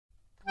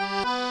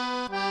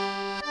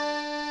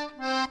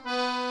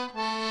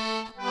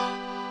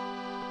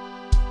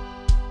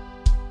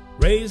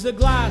Raise a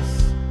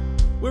glass,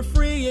 we're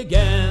free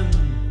again.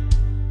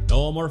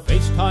 No more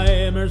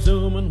FaceTime or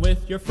Zooming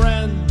with your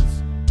friends.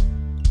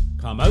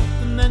 Come out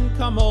and then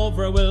come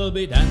over, we'll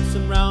be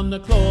dancing round the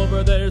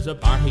clover. There's a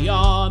party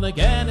on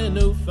again in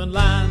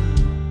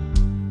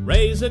Newfoundland.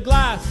 Raise a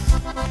glass,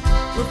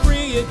 we're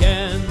free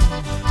again.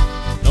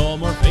 No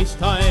more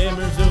FaceTime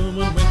or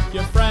Zooming with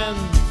your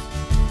friends.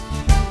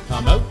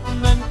 Come out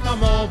and then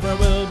come over,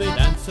 we'll be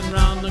dancing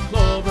round the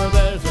clover.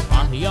 There's a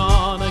party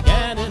on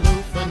again in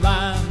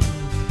Newfoundland.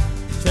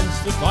 Since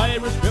the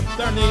virus gripped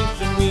our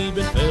nation, we've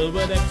been filled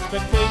with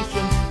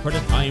expectation for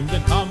the time to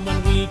come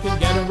when we can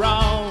get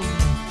around.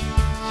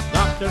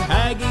 Dr.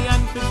 Haggie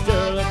and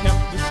Fitzgerald have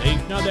kept us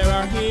safe, now they're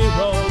our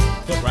heroes.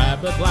 So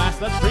grab a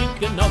glass, let's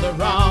drink another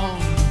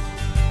round.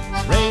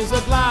 Raise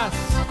a glass,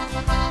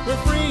 we're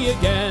free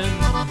again.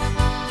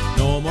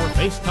 No more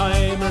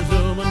FaceTime or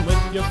Zooming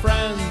with your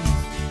friends.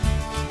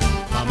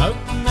 Come out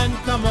and then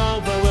come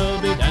over,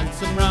 we'll be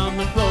dancing round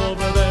the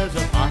clover. There's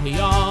a party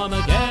on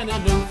again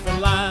in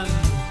Newfoundland.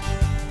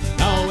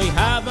 Now we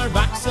have our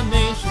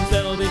vaccinations,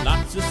 there'll be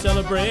lots of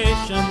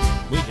celebration.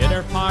 We did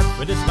our part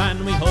for this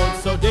land we hold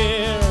so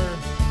dear.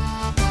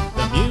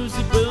 The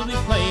music will be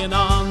playing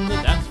on the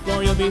dance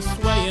floor, you'll be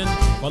swaying,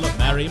 full of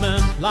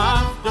merriment,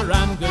 laughter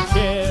and good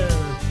cheer.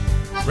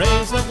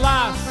 Raise a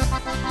glass,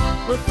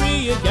 we're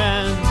free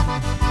again.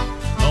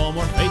 No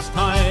more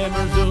FaceTime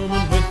or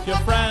Zooming with your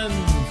friends.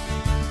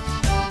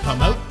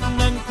 Come out and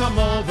then come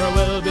over,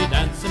 we'll be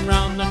dancing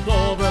round the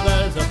clover.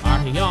 There's a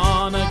party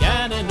on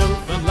again in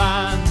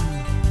Newfoundland.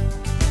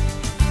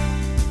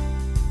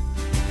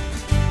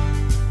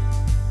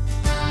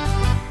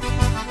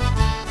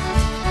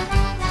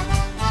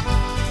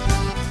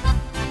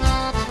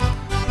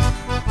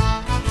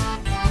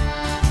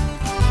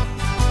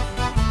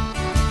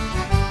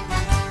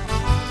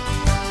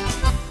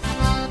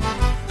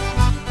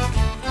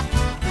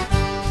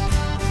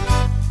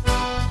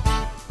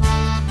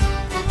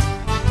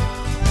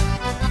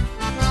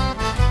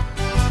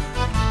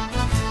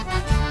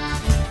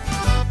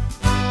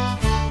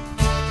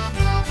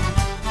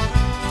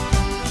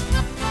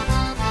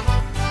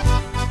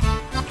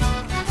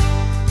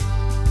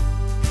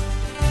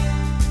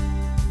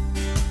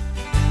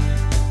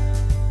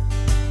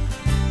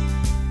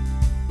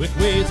 With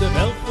ways of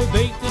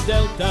alphabet to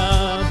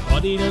delta,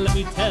 buddy, let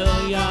me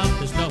tell ya,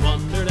 there's no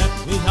wonder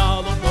that we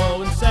all don't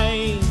go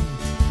insane.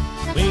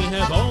 We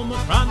have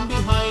Omicron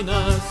behind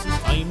us, it's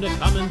time to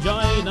come and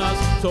join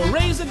us. So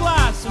raise a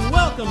glass and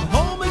welcome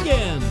home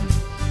again.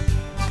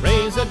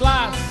 Raise a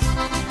glass,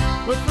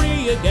 we're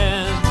free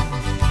again.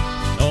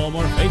 No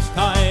more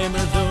FaceTime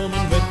or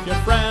Zooming with your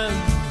friends.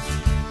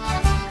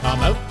 Come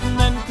out and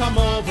then come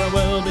over,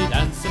 we'll be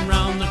dancing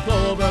round the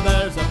clover.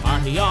 There's a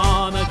party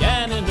on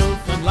again in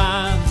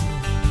Newfoundland.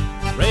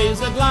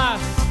 Raise a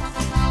glass,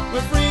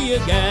 we're free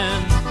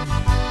again.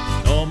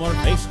 No more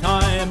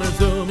FaceTime or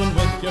Zooming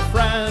with your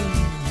friends.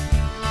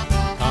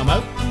 Come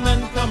out and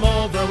then come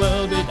over,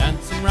 we'll be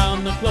dancing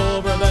round the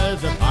clover.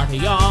 There's a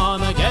party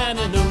on